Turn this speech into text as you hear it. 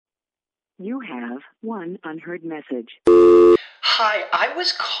You have one unheard message. Hi, I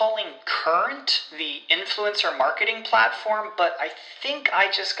was calling Current, the influencer marketing platform, but I think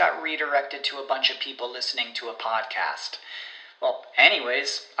I just got redirected to a bunch of people listening to a podcast. Well,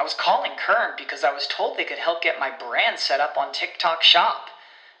 anyways, I was calling Current because I was told they could help get my brand set up on TikTok Shop,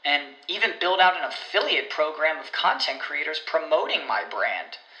 and even build out an affiliate program of content creators promoting my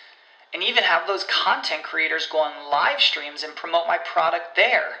brand, and even have those content creators go on live streams and promote my product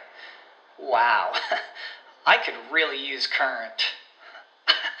there. Wow, I could really use Current.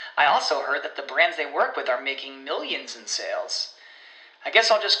 I also heard that the brands they work with are making millions in sales. I guess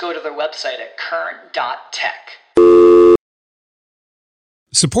I'll just go to their website at current.tech.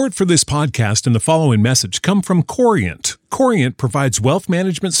 Support for this podcast and the following message come from Corient. Corient provides wealth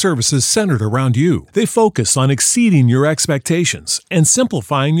management services centered around you. They focus on exceeding your expectations and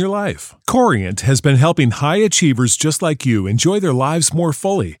simplifying your life. Corient has been helping high achievers just like you enjoy their lives more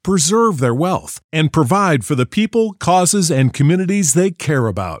fully, preserve their wealth, and provide for the people, causes, and communities they care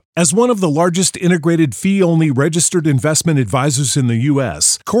about. As one of the largest integrated fee-only registered investment advisors in the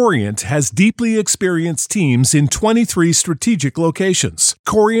U.S., Corient has deeply experienced teams in 23 strategic locations.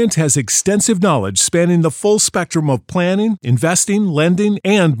 Corient has extensive knowledge spanning the full spectrum of planning, investing, lending,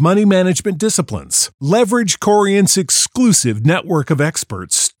 and money management disciplines. Leverage Corient's exclusive network of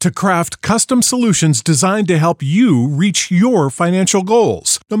experts to craft custom solutions designed to help you reach your financial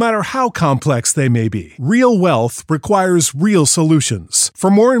goals, no matter how complex they may be. Real wealth requires real solutions. For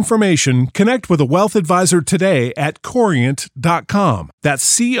more information, connect with a wealth advisor today at Corient.com.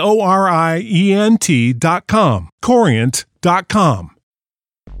 That's Corient.com. Corient.com.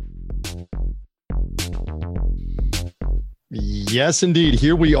 Yes, indeed.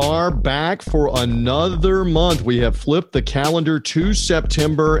 Here we are back for another month. We have flipped the calendar to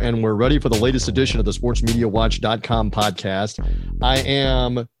September, and we're ready for the latest edition of the SportsMediaWatch.com podcast. I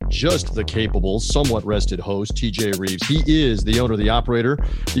am just the capable, somewhat rested host, TJ Reeves. He is the owner, the operator,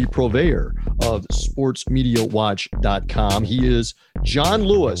 the purveyor of SportsMediaWatch.com. He is John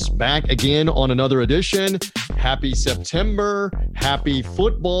Lewis, back again on another edition. Happy September. Happy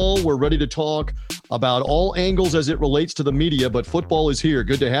football. We're ready to talk about all angles as it relates to the media, but football is here.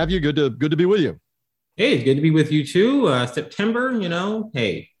 Good to have you. Good to be with you. Hey, it's good to be with you too. September,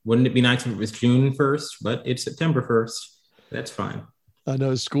 hey, wouldn't it be nice if it was June 1st, but it's September 1st. That's fine. I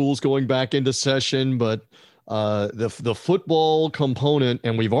know school's going back into session, but the football component,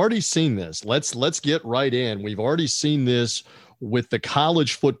 and we've already seen this. Let's get right in. We've already seen this with the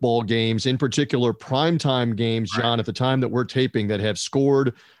college football games, in particular primetime games, John, at the time that we're taping, that have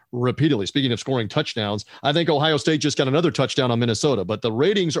scored repeatedly. Speaking of scoring touchdowns, I think Ohio State just got another touchdown on Minnesota, but the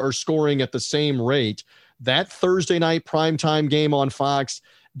ratings are scoring at the same rate. That Thursday night primetime game on Fox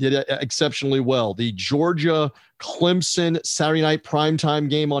did exceptionally well. The Georgia-Clemson Saturday night primetime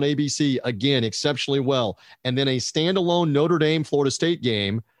game on ABC, again, exceptionally well. And then a standalone Notre Dame-Florida State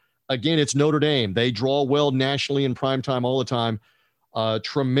game. Again, it's Notre Dame. They draw well nationally in primetime all the time.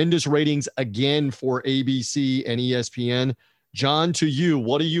 Tremendous ratings again for ABC and ESPN. John, to you,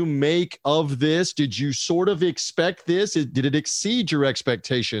 what do you make of this? Did you sort of expect this? Did it exceed your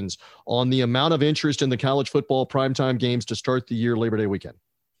expectations on the amount of interest in the college football primetime games to start the year Labor Day weekend?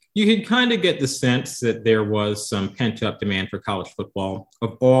 You could kind of get the sense that there was some pent-up demand for college football.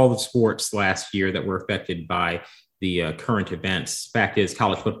 Of all the sports last year that were affected by the current events, fact is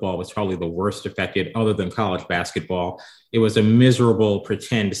college football was probably the worst affected other than college basketball. It was a miserable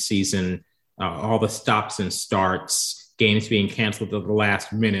pretend season, all the stops and starts, games being canceled at the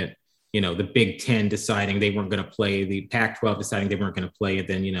last minute, the Big Ten deciding they weren't going to play, the Pac-12 deciding they weren't going to play, and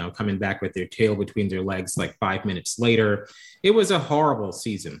then, coming back with their tail between their legs like 5 minutes later. It was a horrible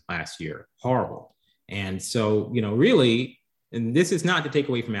season last year, horrible. And so, really, and this is not to take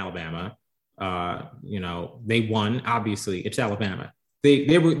away from Alabama, they won, obviously, it's Alabama.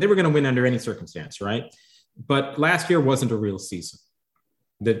 They were going to win under any circumstance, right? But last year wasn't a real season.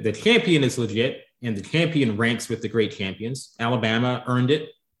 The champion is legit, and the champion ranks with the great champions. Alabama earned it,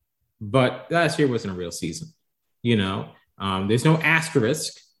 but last year wasn't a real season. There's no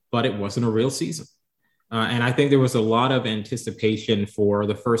asterisk, but it wasn't a real season. And I think there was a lot of anticipation for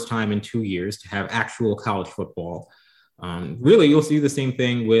the first time in 2 years to have actual college football. Really, you'll see the same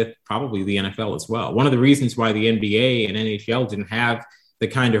thing with probably the NFL as well. One of the reasons why the NBA and NHL didn't have the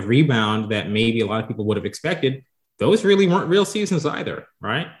kind of rebound that maybe a lot of people would have expected, those really weren't real seasons either,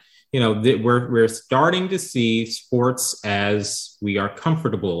 right? We're starting to see sports as we are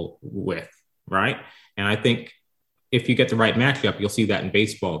comfortable with, right? And I think if you get the right matchup, you'll see that in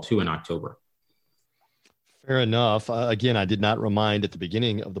baseball too in October. Fair enough. Again, I did not remind at the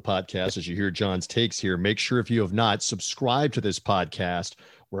beginning of the podcast, as you hear John's takes here, make sure if you have not subscribed to this podcast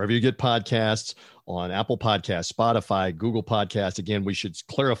wherever you get podcasts, on Apple Podcasts, Spotify, Google Podcasts. Again, we should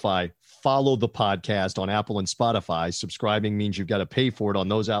clarify, follow the podcast on Apple and Spotify. Subscribing means you've got to pay for it on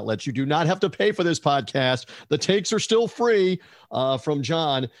those outlets. You do not have to pay for this podcast. The takes are still free from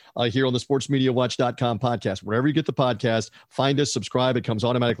John here on the sportsmediawatch.com podcast. Wherever you get the podcast, find us, subscribe. It comes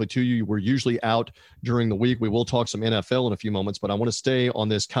automatically to you. We're usually out during the week. We will talk some NFL in a few moments, but I want to stay on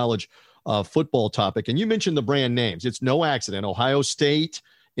this college football topic. And you mentioned the brand names. It's no accident. Ohio State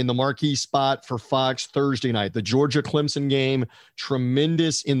in the marquee spot for Fox Thursday night. The Georgia-Clemson game,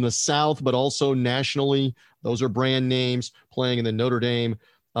 tremendous in the South, but also nationally. Those are brand names playing, and then Notre Dame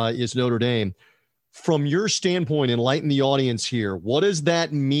is Notre Dame. From your standpoint, enlighten the audience here. What does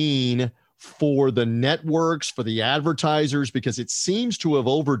that mean for the networks, for the advertisers? Because it seems to have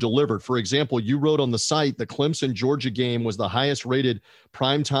over-delivered. For example, you wrote on the site the Clemson-Georgia game was the highest-rated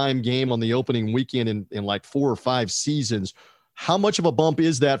primetime game on the opening weekend in like 4 or 5 seasons. How much of a bump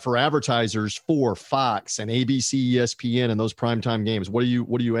is that for advertisers for Fox and ABC, ESPN, and those primetime games? What do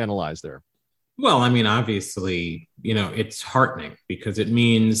you analyze there? Well, I mean, obviously, it's heartening because it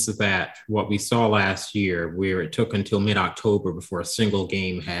means that what we saw last year, where it took until mid-October before a single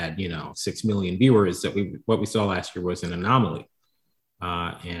game had, 6 million viewers, what we saw last year was an anomaly.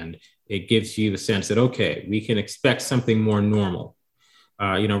 And it gives you the sense that, okay, we can expect something more normal.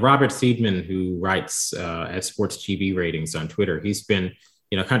 Robert Seidman, who writes at Sports TV Ratings on Twitter, he's been,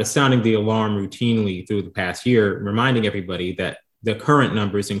 kind of sounding the alarm routinely through the past year, reminding everybody that the current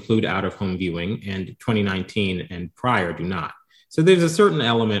numbers include out-of-home viewing, and 2019 and prior do not. So there's a certain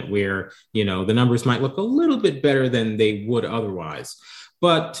element where, the numbers might look a little bit better than they would otherwise.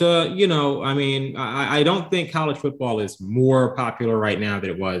 But, I don't think college football is more popular right now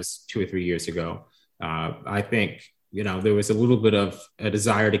than it was 2 or 3 years ago. I think, there was a little bit of a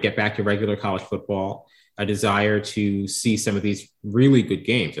desire to get back to regular college football, a desire to see some of these really good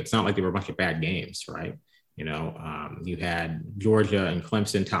games. It's not like there were a bunch of bad games, right? You had Georgia and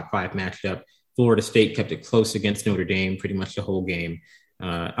Clemson, top 5 matched up. Florida State kept it close against Notre Dame pretty much the whole game.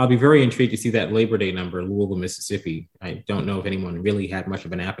 I'll be very intrigued to see that Labor Day number, Louisville, Mississippi. I don't know if anyone really had much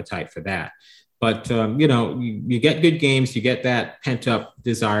of an appetite for that. But, you get good games, you get that pent up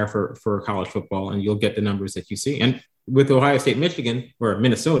desire for college football, and you'll get the numbers that you see. And with Ohio State, Michigan, or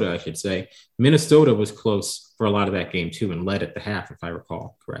Minnesota, I should say, Minnesota was close for a lot of that game too and led at the half, if I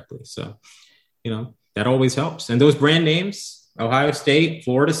recall correctly. So, that always helps. And those brand names, Ohio State,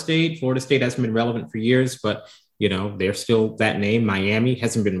 Florida State hasn't been relevant for years, but, they're still that name. Miami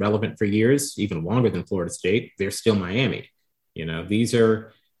hasn't been relevant for years, even longer than Florida State. They're still Miami. These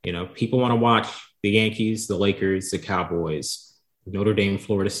are, people want to watch the Yankees, the Lakers, the Cowboys, Notre Dame,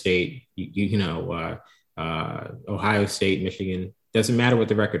 Florida State, Ohio State, Michigan. Doesn't matter what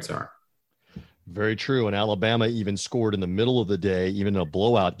the records are. Very true. And Alabama even scored in the middle of the day, even a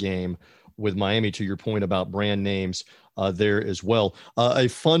blowout game with Miami, to your point about brand names there as well. A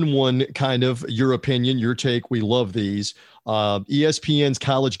fun one, kind of your opinion, your take. We love these. ESPN's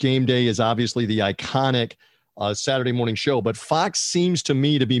College Game Day is obviously the iconic Saturday morning show, but Fox seems to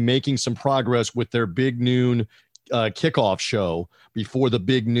me to be making some progress with their big noon kickoff show before the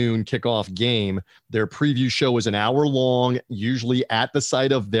big noon kickoff game. Their preview show is an hour long, usually at the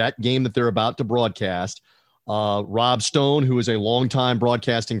site of that game that they're about to broadcast. Rob Stone, who is a longtime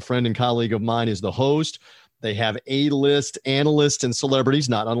broadcasting friend and colleague of mine, is the host. They have A-list analysts and celebrities,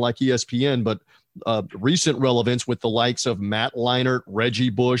 not unlike ESPN, but recent relevance with the likes of Matt Leinart,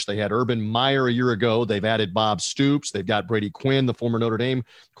 Reggie Bush. They had Urban Meyer a year ago. They've added Bob Stoops. They've got Brady Quinn, the former Notre Dame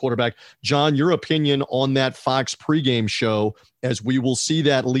quarterback. John, your opinion on that Fox pregame show, as we will see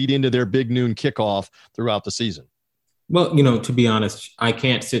that lead into their big noon kickoff throughout the season? Well, to be honest, I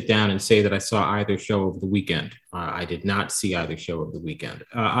can't sit down and say that I saw either show over the weekend. I did not see either show over the weekend.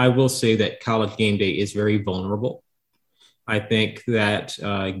 I will say that College Game Day is very vulnerable. I think that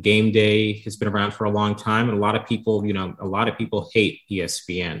Game Day has been around for a long time, and a lot of people hate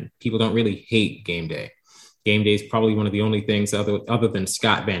ESPN. People don't really hate Game Day. Game Day is probably one of the only things other than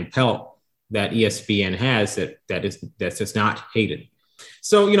Scott Van Pelt that ESPN has that's just not hated.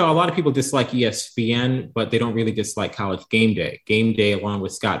 So, a lot of people dislike ESPN, but they don't really dislike College Game Day. Game Day, along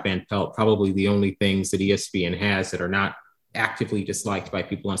with Scott Van Pelt, probably the only things that ESPN has that are not actively disliked by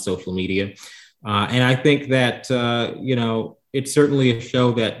people on social media. And I think that, it's certainly a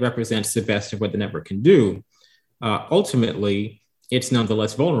show that represents the best of what the network can do. Ultimately, it's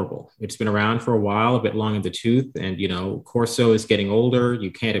nonetheless vulnerable. It's been around for a while, a bit long in the tooth. And, Corso is getting older.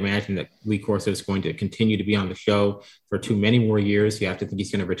 You can't imagine that Lee Corso is going to continue to be on the show for too many more years. You have to think he's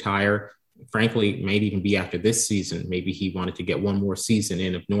going to retire. Frankly, maybe even be after this season. Maybe he wanted to get one more season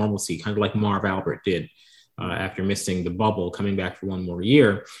in of normalcy, kind of like Marv Albert did. after missing the bubble, coming back for one more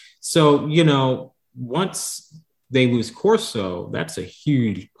year. So, you know, once they lose Corso, that's a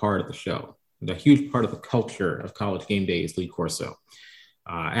huge part of the show. A huge part of the culture of College Game Day is Lee Corso.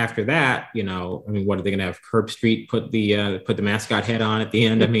 After that, you know, I mean, what are they going to have? Herbstreit put the mascot head on at the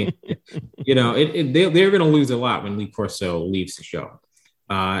end? I mean, you know, they're going to lose a lot when Lee Corso leaves the show.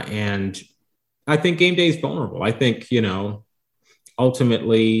 And I think Game Day is vulnerable. I think, you know,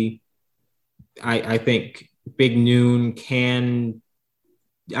 ultimately, I think Big Noon can,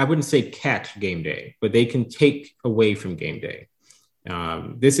 I wouldn't say catch Game Day, but they can take away from Game Day.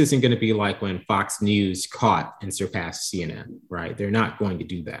 This isn't going to be like when Fox News caught and surpassed CNN, right? They're not going to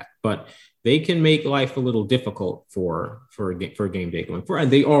do that, but they can make life a little difficult for Game Day going forward,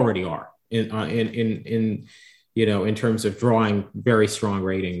 and they already are in you know, in terms of drawing very strong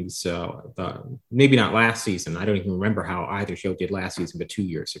ratings. Maybe not last season. I don't even remember how either show did last season, but 2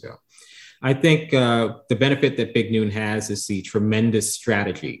 years ago. I think the benefit that Big Noon has is the tremendous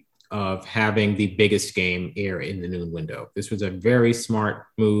strategy of having the biggest game air in the noon window. This was a very smart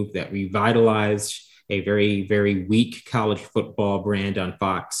move that revitalized a very, very weak college football brand on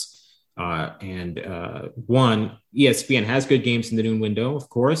Fox. One, ESPN has good games in the noon window, of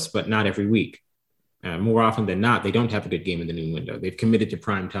course, but not every week. More often than not, they don't have a good game in the noon window. They've committed to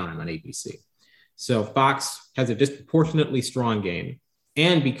prime time on ABC. So Fox has a disproportionately strong game.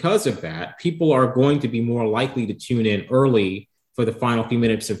 And because of that, people are going to be more likely to tune in early for the final few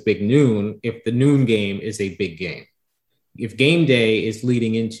minutes of Big Noon if the noon game is a big game. If Game Day is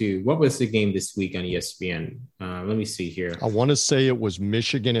leading into, what was the game this week on ESPN? Let me see here. I want to say it was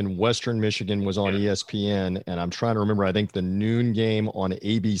Michigan, and Western Michigan was on ESPN. And I'm trying to remember, I think the noon game on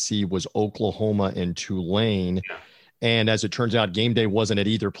ABC was Oklahoma and Tulane. Yeah. And as it turns out, Game Day wasn't at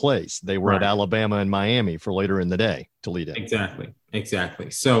either place. They were at Alabama and Miami for later in the day to lead in.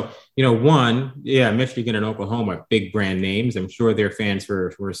 Exactly. So, you know, Michigan and Oklahoma, big brand names. I'm sure their fans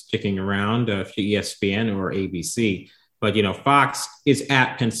were sticking around to ESPN or ABC. But, you know, Fox is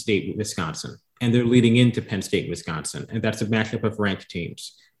at Penn State, Wisconsin, and they're leading into Penn State, Wisconsin. And that's a matchup of ranked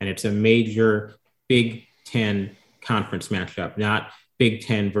teams. And it's a major Big Ten conference matchup, not Big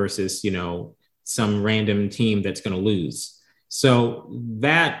Ten versus, you know, some random team that's going to lose. So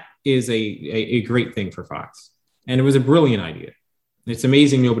that is a great thing for Fox. And it was a brilliant idea. It's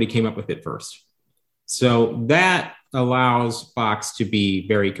amazing nobody came up with it first. So that allows Fox to be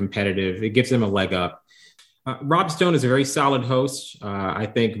very competitive. It gives them a leg up. Rob Stone is a very solid host. I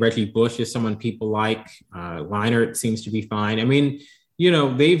think Reggie Bush is someone people like. Leinart seems to be fine. I mean, you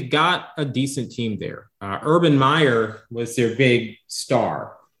know, they've got a decent team there. Urban Meyer was their big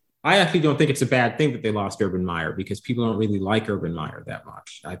star. I actually don't think it's a bad thing that they lost Urban Meyer because people don't really like Urban Meyer that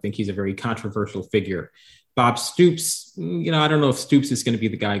much. I think he's a very controversial figure. Bob Stoops, you know, I don't know if Stoops is going to be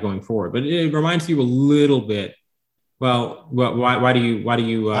the guy going forward, but it reminds you a little bit. Well, why do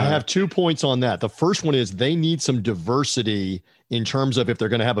you? I have 2 points on that. The first one is they need some diversity in terms of if they're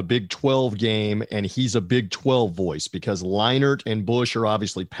going to have a Big 12 game, and he's a Big 12 voice because Leinart and Bush are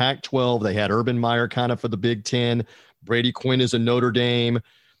obviously Pac-12. They had Urban Meyer kind of for the Big 10. Brady Quinn is a Notre Dame.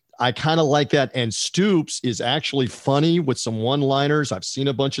 I kind of like that. And Stoops is actually funny with some one-liners. I've seen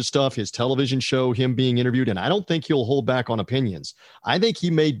a bunch of stuff, his television show, him being interviewed, and I don't think he'll hold back on opinions. I think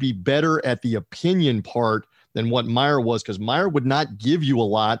he may be better at the opinion part than what Meyer was, because Meyer would not give you a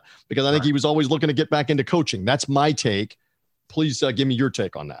lot because I think he was always looking to get back into coaching. That's my take. Please give me your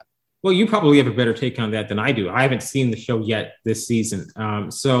take on that. Well, you probably have a better take on that than I do. I haven't seen the show yet this season.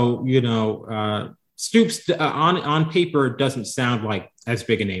 So, you know, Stoops on paper doesn't sound like as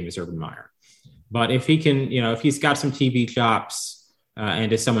big a name as Urban Meyer, but if he can, you know, if he's got some TV chops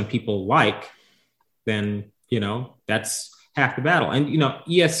and is someone people like, then, you know, that's half the battle. And, you know,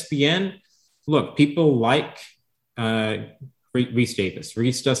 ESPN, look, people like Reese Davis.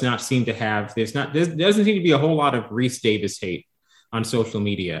 Reese does not seem to have, there doesn't seem to be a whole lot of Reese Davis hate on social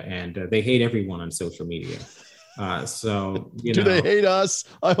media, and they hate everyone on social media. So, you know. Do they hate us?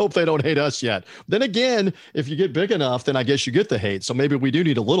 I hope they don't hate us yet. Then again, if you get big enough, then I guess you get the hate. So maybe we do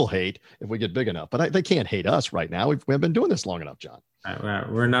need a little hate if we get big enough. But they can't hate us right now. We haven't been doing this long enough, John.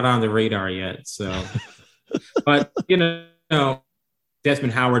 We're not on the radar yet. So, but, you know,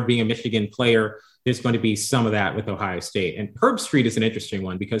 Desmond Howard being a Michigan player, there's going to be some of that with Ohio State. And Herbstreit is an interesting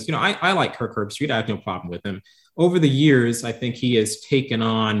one because, you know, I like Kirk Herbstreit. I have no problem with him. Over the years, I think he has taken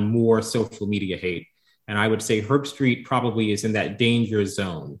on more social media hate. And I would say Herbstreit probably is in that danger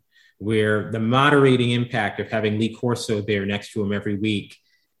zone where the moderating impact of having Lee Corso there next to him every week,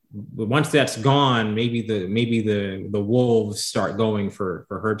 once that's gone, maybe the wolves start going for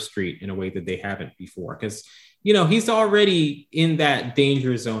Herbstreit in a way that they haven't before. Because he's already in that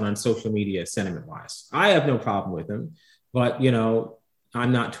danger zone on social media sentiment wise. I have no problem with him, but,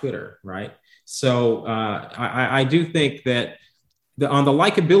 I'm not Twitter, right? So I do think that on the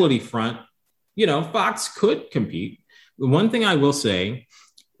likability front, Fox could compete. The one thing I will say,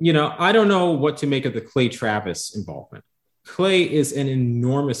 I don't know what to make of the Clay Travis involvement. Clay is an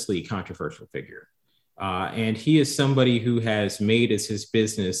enormously controversial figure. And he is somebody who has made as his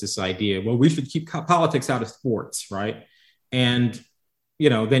business this idea, well, we should keep politics out of sports, right? And,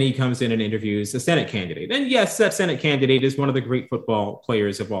 then he comes in and interviews a Senate candidate. And yes, that Senate candidate is one of the great football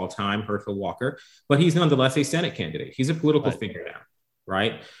players of all time, Herschel Walker, but he's nonetheless a Senate candidate. He's a political figure now,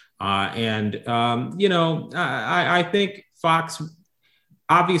 right? I think Fox,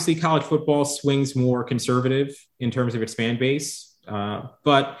 obviously college football swings more conservative in terms of its fan base,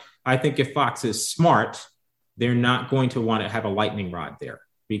 but I think if Fox is smart, they're not going to want to have a lightning rod there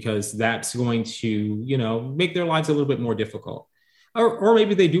because that's going to, make their lives a little bit more difficult. Or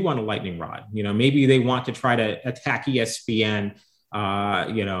maybe they do want a lightning rod. Maybe they want to try to attack ESPN,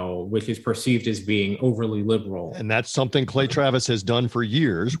 which is perceived as being overly liberal. And that's something Clay Travis has done for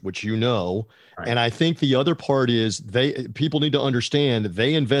years, which Right. And I think the other part is people need to understand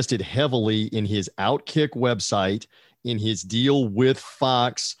they invested heavily in his Outkick website, in his deal with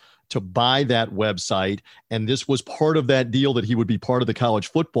Fox to buy that website. And this was part of that deal that he would be part of the college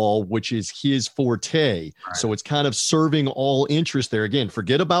football, which is his forte. Right. So it's kind of serving all interest there. Again,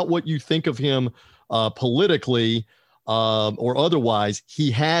 forget about what you think of him politically or otherwise.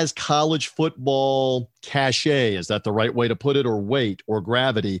 He has college football cachet. Is that the right way to put it? Or weight or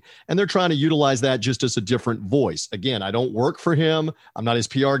gravity. And they're trying to utilize that just as a different voice. Again, I don't work for him. I'm not his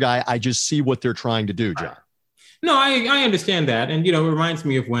PR guy. I just see what they're trying to do, John. No, I understand that. And, it reminds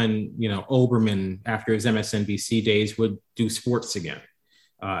me of when, Olbermann, after his MSNBC days, would do sports again.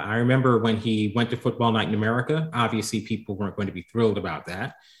 I remember when he went to Football Night in America, obviously people weren't going to be thrilled about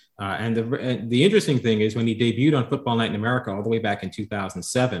that. And the interesting thing is when he debuted on Football Night in America all the way back in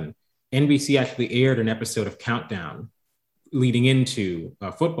 2007, NBC actually aired an episode of Countdown leading into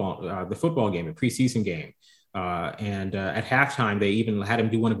the football game, a preseason game. And at halftime, they even had him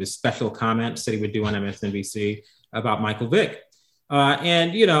do one of his special comments that he would do on MSNBC about Michael Vick.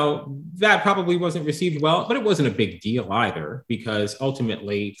 That probably wasn't received well, but it wasn't a big deal either, because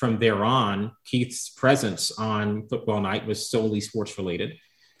ultimately from there on, Keith's presence on Football Night was solely sports related.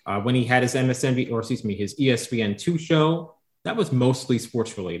 When he had his his ESPN2 show, that was mostly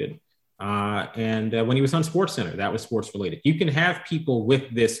sports related. And when he was on SportsCenter, that was sports related. You can have people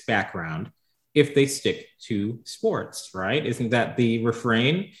with this background if they stick to sports, right? Isn't that the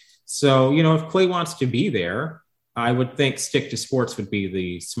refrain? So, if Clay wants to be there, I would think stick to sports would be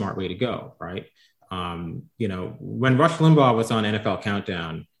the smart way to go, right? When Rush Limbaugh was on NFL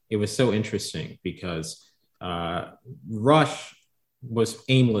Countdown, it was so interesting because Rush was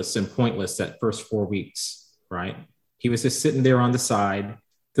aimless and pointless that first 4 weeks, right? He was just sitting there on the side,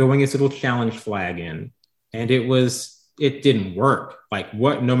 throwing his little challenge flag in, and it didn't work.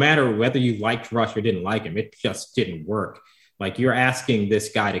 No matter whether you liked Rush or didn't like him, it just didn't work. Like, you're asking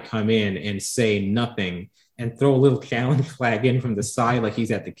this guy to come in and say nothing and throw a little challenge flag in from the side like he's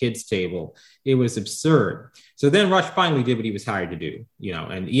at the kids' table. It was absurd. So then Rush finally did what he was hired to do,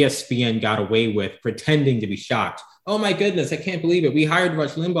 and ESPN got away with pretending to be shocked. Oh my goodness, I can't believe it. We hired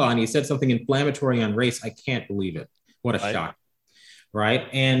Rush Limbaugh and he said something inflammatory on race. I can't believe it. What a shock. Right.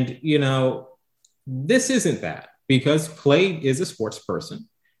 And, this isn't that, because Clay is a sports person.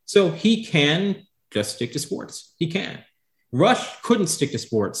 So he can just stick to sports. He can. Rush couldn't stick to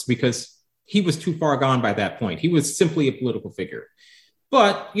sports because he was too far gone by that point. He was simply a political figure.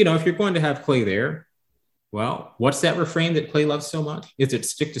 But, if you're going to have Clay there, well, what's that refrain that Clay loves so much? Is it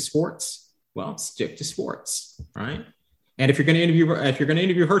stick to sports? Well, stick to sports, right? And if you're going to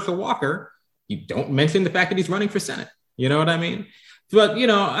interview Herschel Walker, you don't mention the fact that he's running for Senate. You know what I mean? But,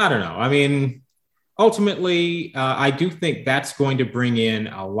 I don't know. I mean, ultimately, I do think that's going to bring in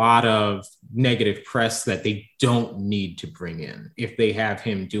a lot of negative press that they don't need to bring in if they have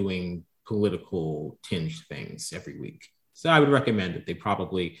him doing political tinged things every week. So I would recommend that they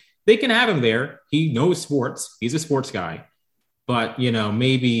can have him there. He knows sports. He's a sports guy. But,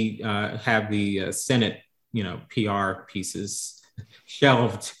 maybe have the Senate, PR pieces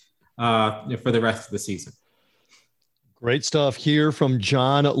shelved for the rest of the season. Great stuff here from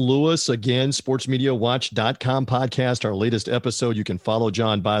John Lewis. Again, sportsmediawatch.com podcast, our latest episode. You can follow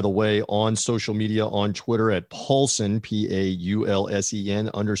John, by the way, on social media, on Twitter at Paulsen,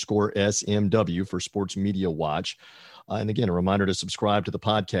 PAULSEN_SMW for Sports Media Watch. And again, a reminder to subscribe to the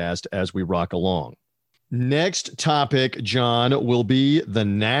podcast as we rock along. Next topic, John, will be the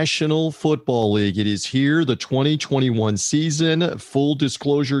National Football League. It is here, the 2021 season. Full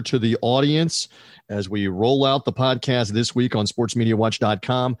disclosure to the audience, as we roll out the podcast this week on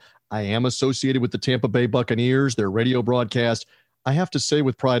sportsmediawatch.com, I am associated with the Tampa Bay Buccaneers, their radio broadcast. I have to say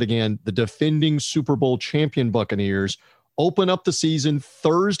with pride again, the defending Super Bowl champion Buccaneers open up the season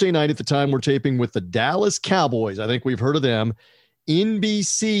Thursday night at the time we're taping with the Dallas Cowboys. I think we've heard of them.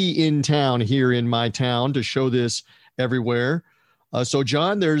 NBC in town here in my town to show this everywhere. So,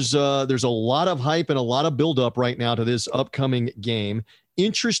 John, there's a lot of hype and a lot of buildup right now to this upcoming game.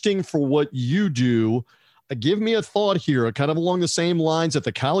 Interesting for what you do. Give me a thought here, kind of along the same lines that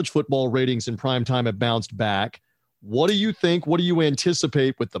the college football ratings in prime time have bounced back. What do you think? What do you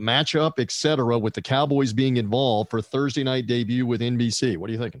anticipate with the matchup, et cetera, with the Cowboys being involved for Thursday night debut with NBC? What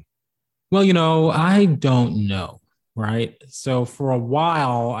are you thinking? Well, I don't know. Right. So for a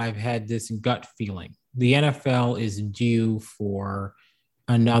while, I've had this gut feeling. The NFL is due for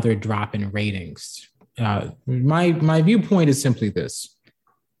another drop in ratings. My viewpoint is simply this.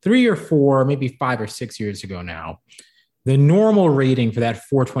 3 or 4, maybe 5 or 6 years ago now, the normal rating for that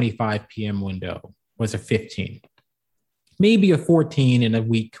 4:25 p.m. window was a 15, maybe a 14 in a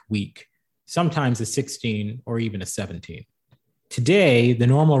weak week, sometimes a 16 or even a 17. Today, the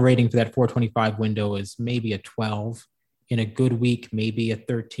normal rating for that 4:25 window is maybe a 12. In a good week, maybe a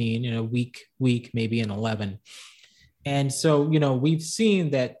 13. In a weak week, maybe an 11. And so, we've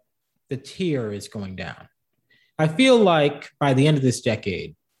seen that the tier is going down. I feel like by the end of this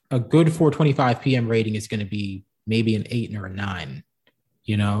decade, a good 4:25 p.m. rating is going to be maybe an 8 or a 9,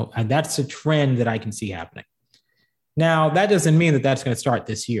 and that's a trend that I can see happening. Now, that doesn't mean that that's going to start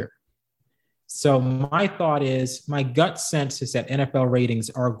this year. So my thought is, my gut sense is that NFL ratings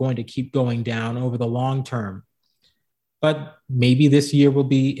are going to keep going down over the long term, but maybe this year will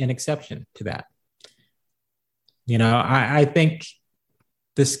be an exception to that. I think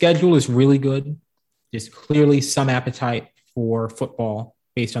the schedule is really good. There's clearly some appetite for football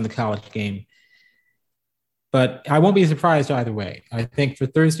based on the college game, but I won't be surprised either way. I think for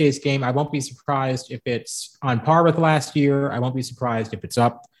Thursday's game, I won't be surprised if it's on par with last year. I won't be surprised if it's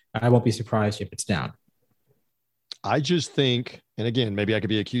up. I won't be surprised if it's down. I just think, and again, maybe I could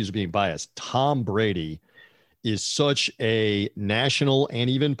be accused of being biased, Tom Brady is such a national and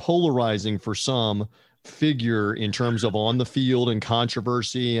even polarizing for some figure in terms of on the field and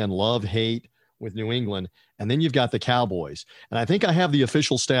controversy and love, hate with New England. And then you've got the Cowboys. And I think I have the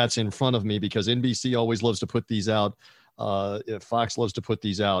official stats in front of me because NBC always loves to put these out. Fox loves to put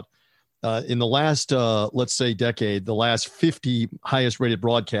these out. In the last, let's say, decade, the last 50 highest rated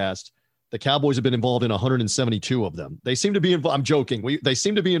broadcasts, the Cowboys have been involved in 172 of them. They seem to be involved. I'm joking. They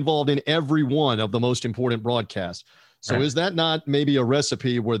seem to be involved in every one of the most important broadcasts. So Is that not maybe a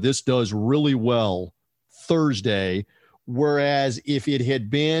recipe where this does really well Thursday? Whereas if it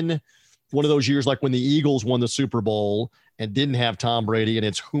had been one of those years like when the Eagles won the Super Bowl and didn't have Tom Brady and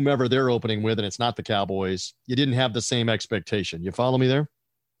it's whomever they're opening with and it's not the Cowboys, you didn't have the same expectation. You follow me there?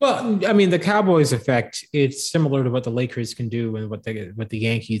 Well, I mean, the Cowboys effect, it's similar to what the Lakers can do and what the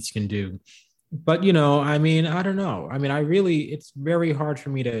Yankees can do. But, I don't know. I mean, it's very hard for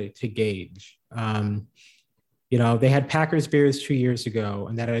me to gauge. They had Packers Bears 2 years ago,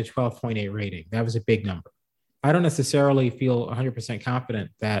 and that had a 12.8 rating. That was a big number. I don't necessarily feel 100% confident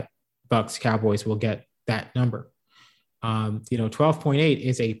that Bucks Cowboys will get that number. 12.8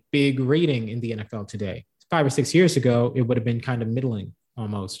 is a big rating in the NFL today. 5 or 6 years ago, it would have been kind of middling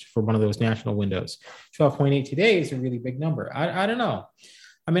almost for one of those national windows. 12.8 today is a really big number. I don't know.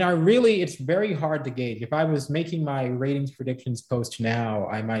 I mean, it's very hard to gauge. If I was making my ratings predictions post now,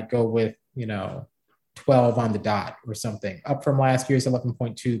 I might go with, 12 on the dot or something, up from last year's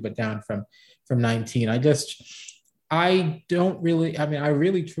 11.2, but down from 19. I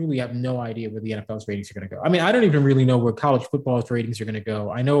really truly have no idea where the NFL's ratings are going to go. I mean, I don't even really know where college football's ratings are going to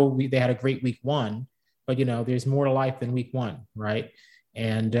go. I know they had a great week 1, but there's more to life than week 1, right?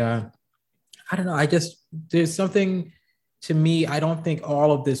 And I don't know. There's something to me. I don't think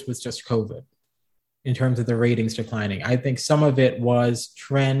all of this was just COVID in terms of the ratings declining. I think some of it was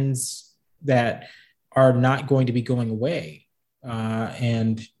trends that are not going to be going away.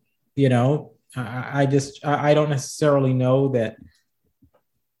 I don't necessarily know that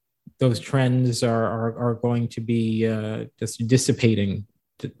those trends are going to be just dissipating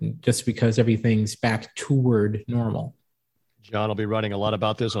just because everything's back toward normal. John will be writing a lot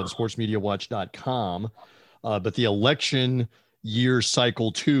about this on sportsmediawatch.com, but the election year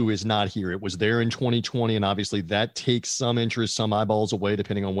cycle 2 is not here. It was there in 2020, and obviously that takes some interest, some eyeballs away,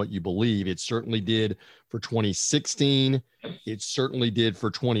 depending on what you believe. It certainly did for 2016. It certainly did for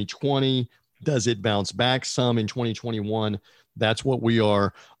 2020. Does it bounce back some in 2021? That's what we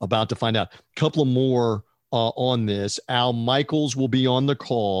are about to find out. A couple of more on this. Al Michaels will be on the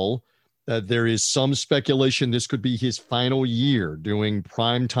call. There is some speculation this could be his final year doing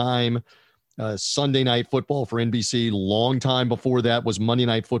primetime Sunday night football for NBC. Long time before that was Monday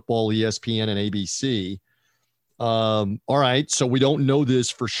Night Football, ESPN, and ABC. All right, so we don't know this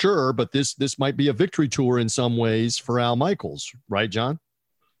for sure, but this might be a victory tour in some ways for Al Michaels, right, John?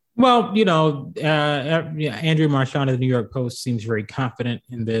 Well, Andrew Marchand of the New York Post seems very confident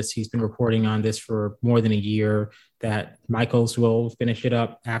in this. He's been reporting on this for more than a year, that Michaels will finish it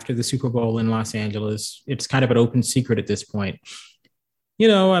up after the Super Bowl in Los Angeles. It's kind of an open secret at this point.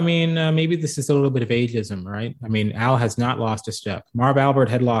 Maybe this is a little bit of ageism, right? I mean, Al has not lost a step. Marv Albert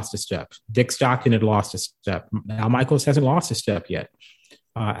had lost a step. Dick Stockton had lost a step. Al Michaels hasn't lost a step yet.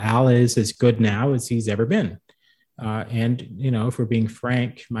 Al is as good now as he's ever been. If we're being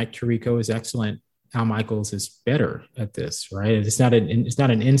frank, Mike Tirico is excellent. Al Michaels is better at this, right? It's not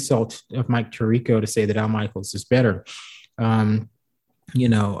an insult of Mike Tirico to say that Al Michaels is better.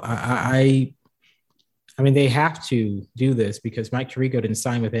 They have to do this because Mike Tirico didn't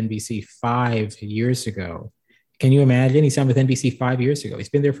sign with NBC 5 years ago. Can you imagine? He signed with NBC 5 years ago. He's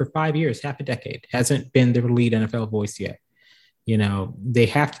been there for 5 years, half a decade, hasn't been the lead NFL voice yet. They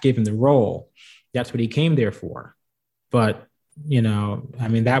have to give him the role. That's what he came there for. But,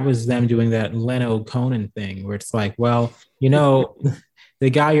 that was them doing that Leno Conan thing where it's like, well, the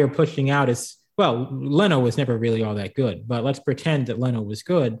guy you're pushing out Leno was never really all that good, but let's pretend that Leno was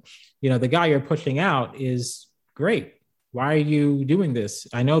good. The guy you're pushing out is great. Why are you doing this?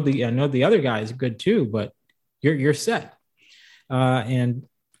 I know the other guy is good too, but you're set. I don't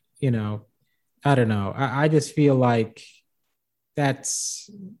know. I just feel like that's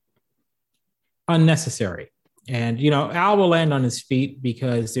unnecessary. And, Al will land on his feet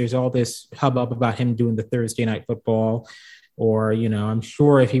because there's all this hubbub about him doing the Thursday night football, or, I'm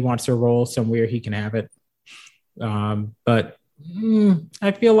sure if he wants a role somewhere, he can have it. But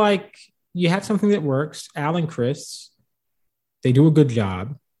I feel like you have something that works. Al and Chris, they do a good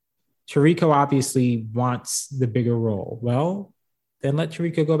job. Tirico obviously wants the bigger role. Well, then let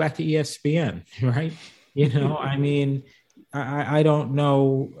Tirico go back to ESPN, right? I don't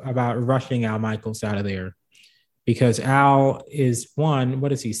know about rushing Al Michaels out of there because Al is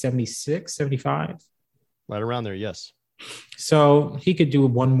what is he, 76, 75? Right around there, yes. So he could do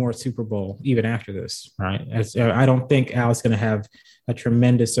one more Super Bowl even after this, right? I don't think Al's going to have a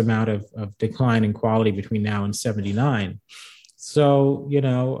tremendous amount of decline in quality between now and 79. So,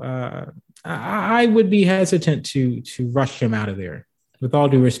 I would be hesitant to rush him out of there, with all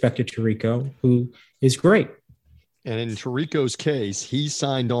due respect to Tirico, who is great. And in Tirico's case, he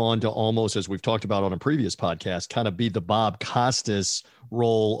signed on to almost, as we've talked about on a previous podcast, kind of be the Bob Costas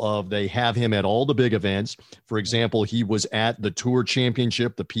role of they have him at all the big events. For example, he was at the Tour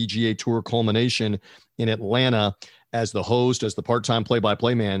Championship, the PGA Tour culmination in Atlanta as the host, as the part-time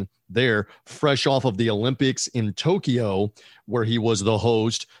play-by-play man there, fresh off of the Olympics in Tokyo, where he was the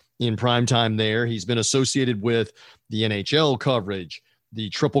host in primetime there. He's been associated with the NHL coverage, the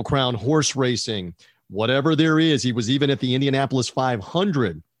Triple Crown horse racing, whatever there is. He was even at the Indianapolis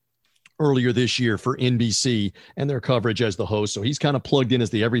 500 earlier this year for NBC and their coverage as the host. So he's kind of plugged in as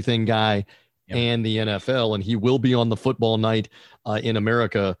the everything guy and the NFL, and he will be on the Football Night in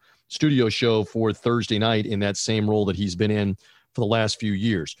America studio show for Thursday night in that same role that he's been in for the last few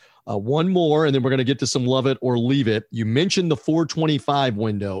years. One more, and then we're going to get to some love it or leave it. You mentioned the 425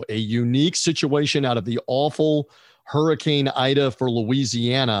 window, a unique situation out of the awful Hurricane Ida for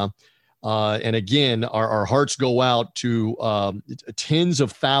Louisiana. And again, our hearts go out to tens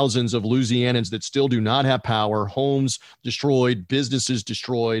of thousands of Louisianans that still do not have power, homes destroyed, businesses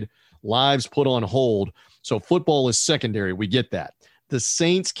destroyed, lives put on hold. So football is secondary. We get that. The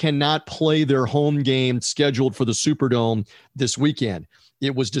Saints cannot play their home game scheduled for the Superdome this weekend.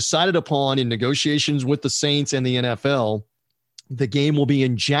 It was decided upon in negotiations with the Saints and the NFL. The game will be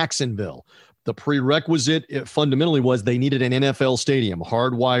in Jacksonville. The prerequisite fundamentally was they needed an NFL stadium,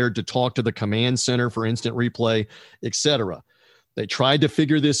 hardwired to talk to the command center for instant replay, etc. They tried to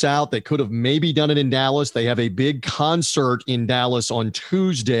figure this out. They could have maybe done it in Dallas. They have a big concert in Dallas on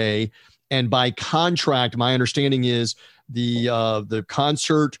Tuesday. And by contract, my understanding is the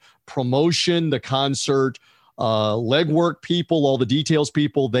concert promotion, the concert legwork people, all the details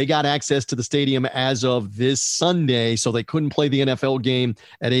people, they got access to the stadium as of this Sunday, so they couldn't play the NFL game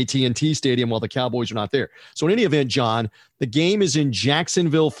at AT&T Stadium while the Cowboys are not there. So in any event, John, the game is in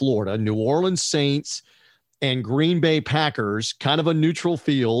Jacksonville, Florida. New Orleans Saints and Green Bay Packers, kind of a neutral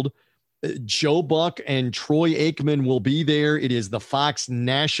field. Joe Buck and Troy Aikman will be there. It is the Fox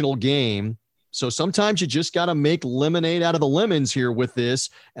national game. So sometimes you just got to make lemonade out of the lemons here with this.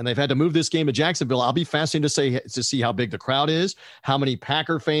 And they've had to move this game to Jacksonville. I'll be fascinated to see how big the crowd is, how many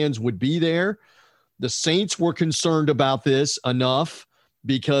Packer fans would be there. The Saints were concerned about this enough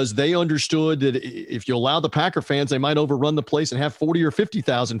because they understood that if you allow the Packer fans, they might overrun the place and have 40 or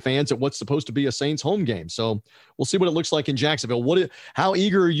 50,000 fans at what's supposed to be a Saints home game. So we'll see what it looks like in Jacksonville. How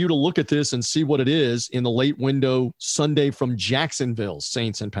eager are you to look at this and see what it is in the late window Sunday from Jacksonville,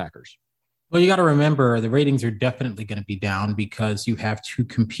 Saints and Packers? Well, you got to remember the ratings are definitely going to be down because you have two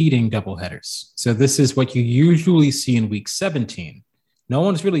competing doubleheaders. So this is what you usually see in week 17. No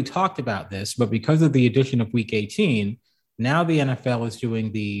one's really talked about this, but because of the addition of week 18, now the NFL is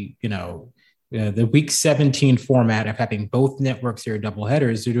doing the week 17 format of having both networks here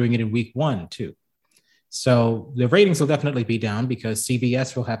doubleheaders. They're doing it in week 1 too. So the ratings will definitely be down because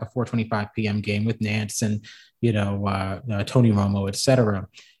CBS will have a 4:25 p.m. game with Nance and Tony Romo, et cetera,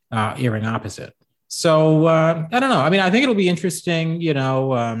 airing opposite. So I don't know. I mean, I think it'll be interesting.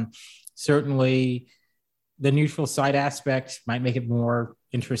 Certainly the neutral site aspect might make it more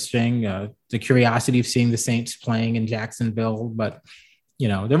interesting. The curiosity of seeing the Saints playing in Jacksonville, but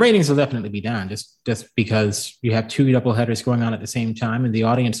the ratings will definitely be down just because you have two doubleheaders going on at the same time and the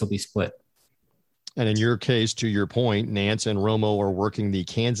audience will be split. And in your case, to your point, Nance and Romo are working the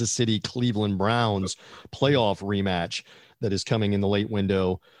Kansas City Cleveland Browns playoff rematch that is coming in the late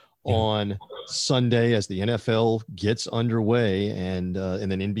window on Sunday as the NFL gets underway. And then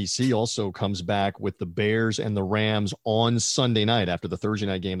NBC also comes back with the Bears and the Rams on Sunday night. After the Thursday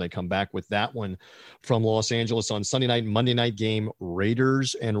night game, they come back with that one from Los Angeles on Sunday night. Monday night game,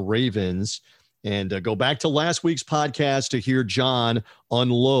 Raiders and Ravens. And go back to last week's podcast to hear John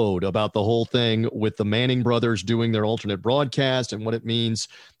unload about the whole thing with the Manning brothers doing their alternate broadcast and what it means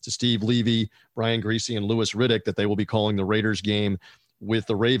to Steve Levy, Brian Griese, and Louis Riddick that they will be calling the Raiders game with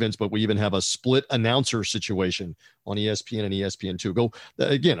the Ravens, but we even have a split announcer situation on ESPN and ESPN2. Go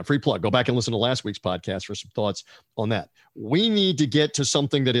again, a free plug. Go back and listen to last week's podcast for some thoughts on that. We need to get to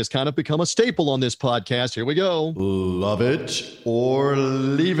something that has kind of become a staple on this podcast. Here we go. Love it or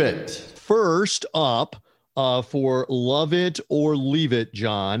leave it. First up, for Love It or Leave It,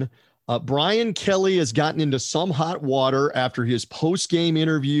 John, Brian Kelly has gotten into some hot water after his post-game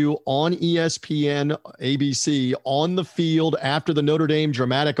interview on ESPN ABC on the field after the Notre Dame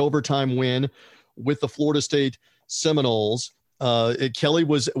dramatic overtime win with the Florida State Seminoles. Kelly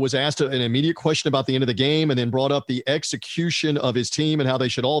was asked an immediate question about the end of the game and then brought up the execution of his team and how they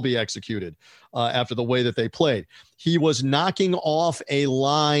should all be executed after the way that they played. He was knocking off a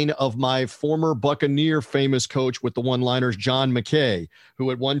line of my former Buccaneer famous coach with the one-liners, John McKay,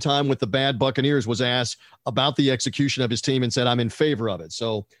 who at one time with the bad Buccaneers was asked about the execution of his team and said, I'm in favor of it.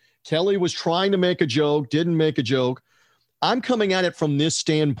 So Kelly was trying to make a joke, didn't make a joke. I'm coming at it from this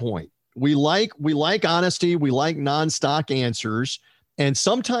standpoint. We like honesty. We like non-stock answers. And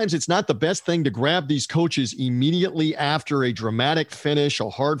sometimes it's not the best thing to grab these coaches immediately after a dramatic finish, a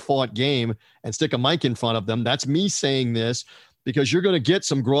hard-fought game, and stick a mic in front of them. That's me saying this because you're going to get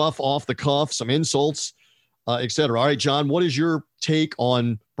some gruff off the cuff, some insults, et cetera. All right, John, what is your take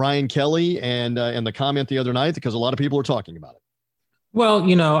on Brian Kelly and the comment the other night? Because a lot of people are talking about it. Well,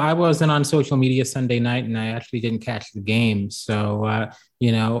 I wasn't on social media Sunday night and I actually didn't catch the game. So,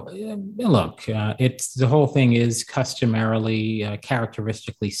 look, it's the whole thing is customarily,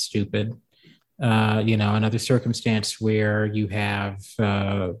 characteristically stupid. Another circumstance where you have,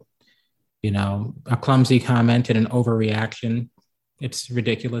 a clumsy comment and an overreaction. It's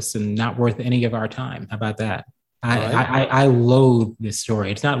ridiculous and not worth any of our time. How about that? I loathe this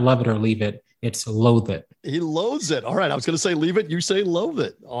story. It's not love it or leave it. It's loathe it. He loathes it. All right. I was going to say leave it. You say loathe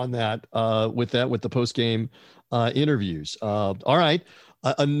it on that, with the post-game interviews. All right.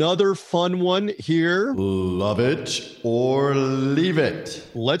 Another fun one here. Love it or leave it.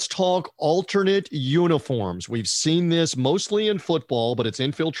 Let's talk alternate uniforms. We've seen this mostly in football, but it's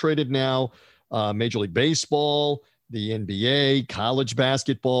infiltrated now. Major League Baseball, the NBA, college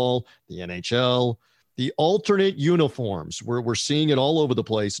basketball, the NHL. The alternate uniforms, we're seeing it all over the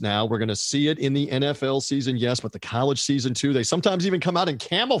place now. We're going to see it in the NFL season, yes, but the college season too. They sometimes even come out in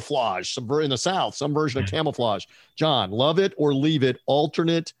camouflage, in the South, some version of camouflage. John, love it or leave it,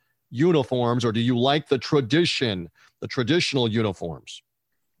 alternate uniforms, or do you like the traditional uniforms?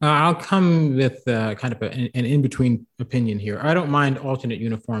 I'll come with kind of an in-between opinion here. I don't mind alternate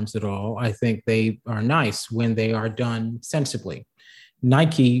uniforms at all. I think they are nice when they are done sensibly.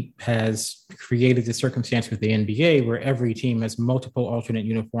 Nike has created the circumstance with the NBA where every team has multiple alternate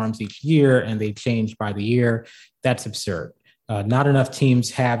uniforms each year and they change by the year. That's absurd. Not enough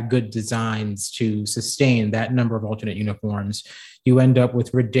teams have good designs to sustain that number of alternate uniforms. You end up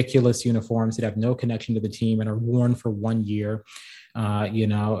with ridiculous uniforms that have no connection to the team and are worn for 1 year.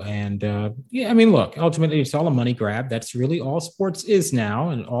 Look, ultimately it's all a money grab. That's really all sports is now,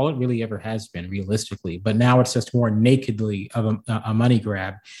 and all it really ever has been realistically. But now it's just more nakedly of a money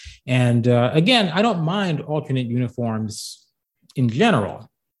grab. And again, I don't mind alternate uniforms in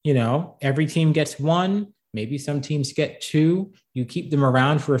general. Every team gets one. Maybe some teams get two. You keep them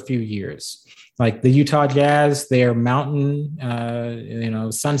around for a few years. Like the Utah Jazz, their mountain,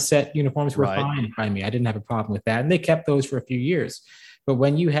 sunset uniforms were fine by me. I didn't have a problem with that. And they kept those for a few years. But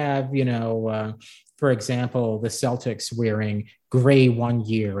when you have, for example, the Celtics wearing gray 1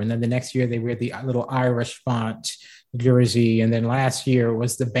 year, and then the next year they wear the little Irish font jersey, and then last year it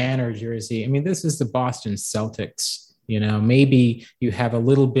was the banner jersey. I mean, this is the Boston Celtics. Maybe you have a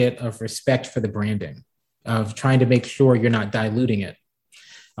little bit of respect for the branding, of trying to make sure you're not diluting it.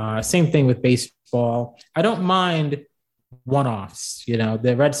 Same thing with baseball. I don't mind one-offs.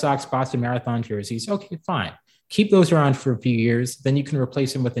 The Red Sox Boston Marathon jerseys. Okay, fine. Keep those around for a few years. Then you can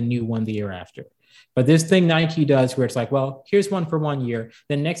replace them with a new one the year after. But this thing Nike does where it's like, well, here's one for 1 year.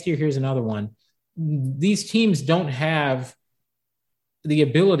 Then next year, here's another one. These teams don't have the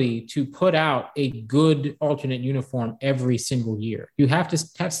ability to put out a good alternate uniform every single year. You have to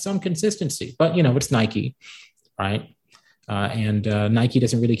have some consistency, but it's Nike, right? And Nike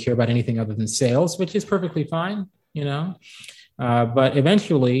doesn't really care about anything other than sales, which is perfectly fine, but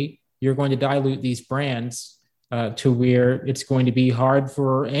eventually you're going to dilute these brands to where it's going to be hard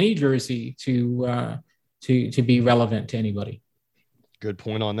for any jersey to be relevant to anybody. Good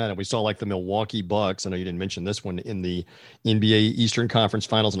point on that. And we saw like the Milwaukee Bucks. I know you didn't mention this one in the NBA Eastern Conference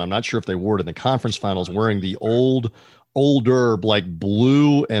Finals, and I'm not sure if they wore it in the conference finals, wearing the older like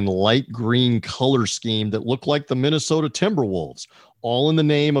blue and light green color scheme that looked like the Minnesota Timberwolves, all in the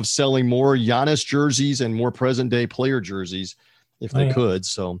name of selling more Giannis jerseys and more present day player jerseys if they could.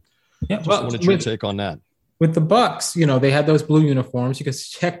 So just wanted your take on that. With the Bucks, they had those blue uniforms because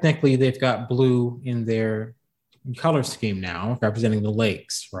technically they've got blue in their color scheme now, representing the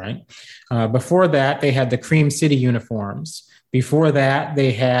lakes, right? Before that, they had the Cream City uniforms. Before that,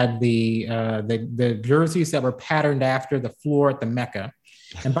 they had the jerseys that were patterned after the floor at the Mecca.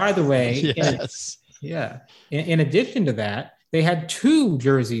 And by the way, in addition to that, they had 2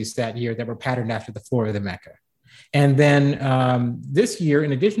 jerseys that year that were patterned after the floor of the Mecca. And then this year,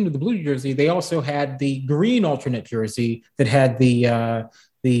 in addition to the blue jersey, they also had the green alternate jersey that had the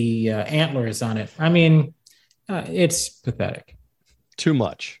antlers on it. I mean, it's pathetic. Too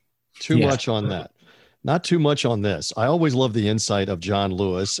much on that. Not too much on this. I always love the insight of John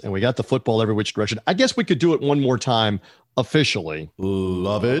Lewis, and we got the football every which direction. I guess we could do it one more time officially.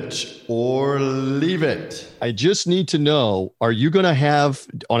 Love it or leave it. I just need to know, are you going to have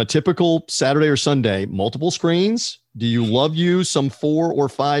on a typical Saturday or Sunday multiple screens? Do you love you some 4 or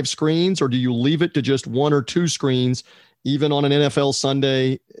 5 screens, or do you leave it to just 1 or 2 screens, even on an NFL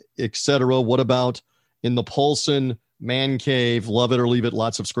Sunday, etc.? What about in the Paulson man cave, love it or leave it,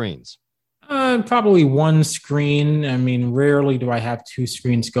 lots of screens? Probably 1 screen. I mean, rarely do I have 2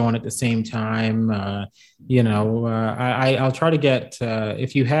 screens going at the same time. I'll try to get,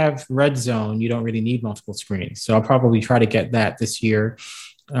 if you have Red Zone, you don't really need multiple screens. So I'll probably try to get that this year.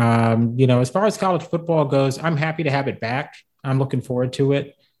 As far as college football goes, I'm happy to have it back. I'm looking forward to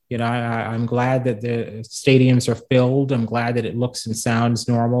it. I'm glad that the stadiums are filled. I'm glad that it looks and sounds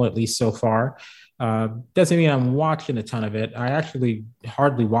normal, at least so far. Doesn't mean I'm watching a ton of it. I actually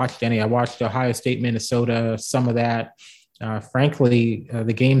hardly watched any. I watched Ohio State, Minnesota, some of that. Frankly,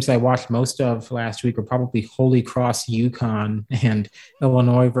 the games I watched most of last week were probably Holy Cross, UConn, and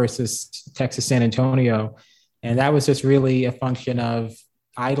Illinois versus Texas San Antonio. And that was just really a function of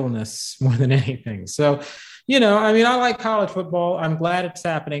idleness more than anything. So, I like college football. I'm glad it's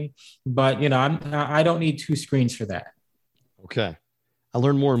happening, but, I don't need 2 screens for that. Okay. I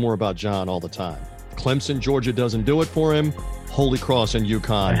learn more and more about John all the time. Clemson, Georgia doesn't do it for him. Holy Cross and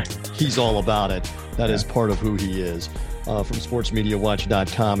UConn, he's all about it. That is part of who he is. From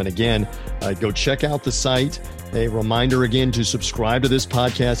sportsmediawatch.com. And again, go check out the site. A reminder again to subscribe to this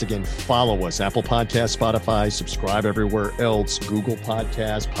podcast. Again, follow us, Apple Podcasts, Spotify, subscribe everywhere else, Google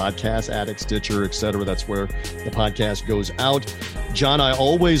Podcasts, Podcast Addict, Stitcher, etc. That's where the podcast goes out. John, I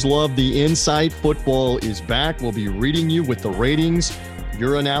always love the insight. Football is back. We'll be reading you with the ratings,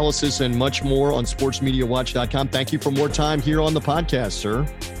 your analysis, and much more on sportsmediawatch.com. Thank you for more time here on the podcast, sir.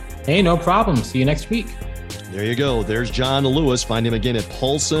 Hey, no problem. See you next week. There you go. There's John Lewis. Find him again at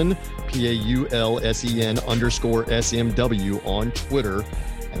Paulsen, PAULSEN _SMW on Twitter.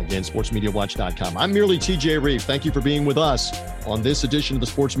 And again, sportsmediawatch.com. I'm merely TJ Reeve. Thank you for being with us on this edition of the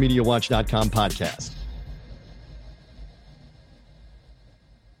sportsmediawatch.com podcast.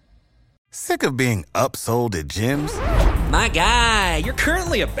 Sick of being upsold at gyms? My guy, you're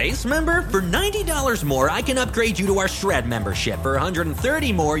currently a base member? For $90 more, I can upgrade you to our Shred membership. For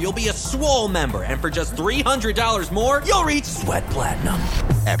 $130 more, you'll be a Swole member. And for just $300 more, you'll reach Sweat Platinum.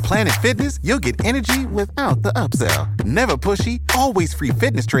 At Planet Fitness, you'll get energy without the upsell. Never pushy, always free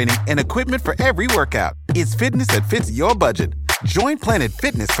fitness training and equipment for every workout. It's fitness that fits your budget. Join Planet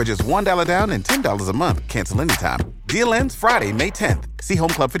Fitness for just $1 down and $10 a month. Cancel anytime. Deal ends Friday, May 10th. See Home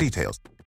Club for details.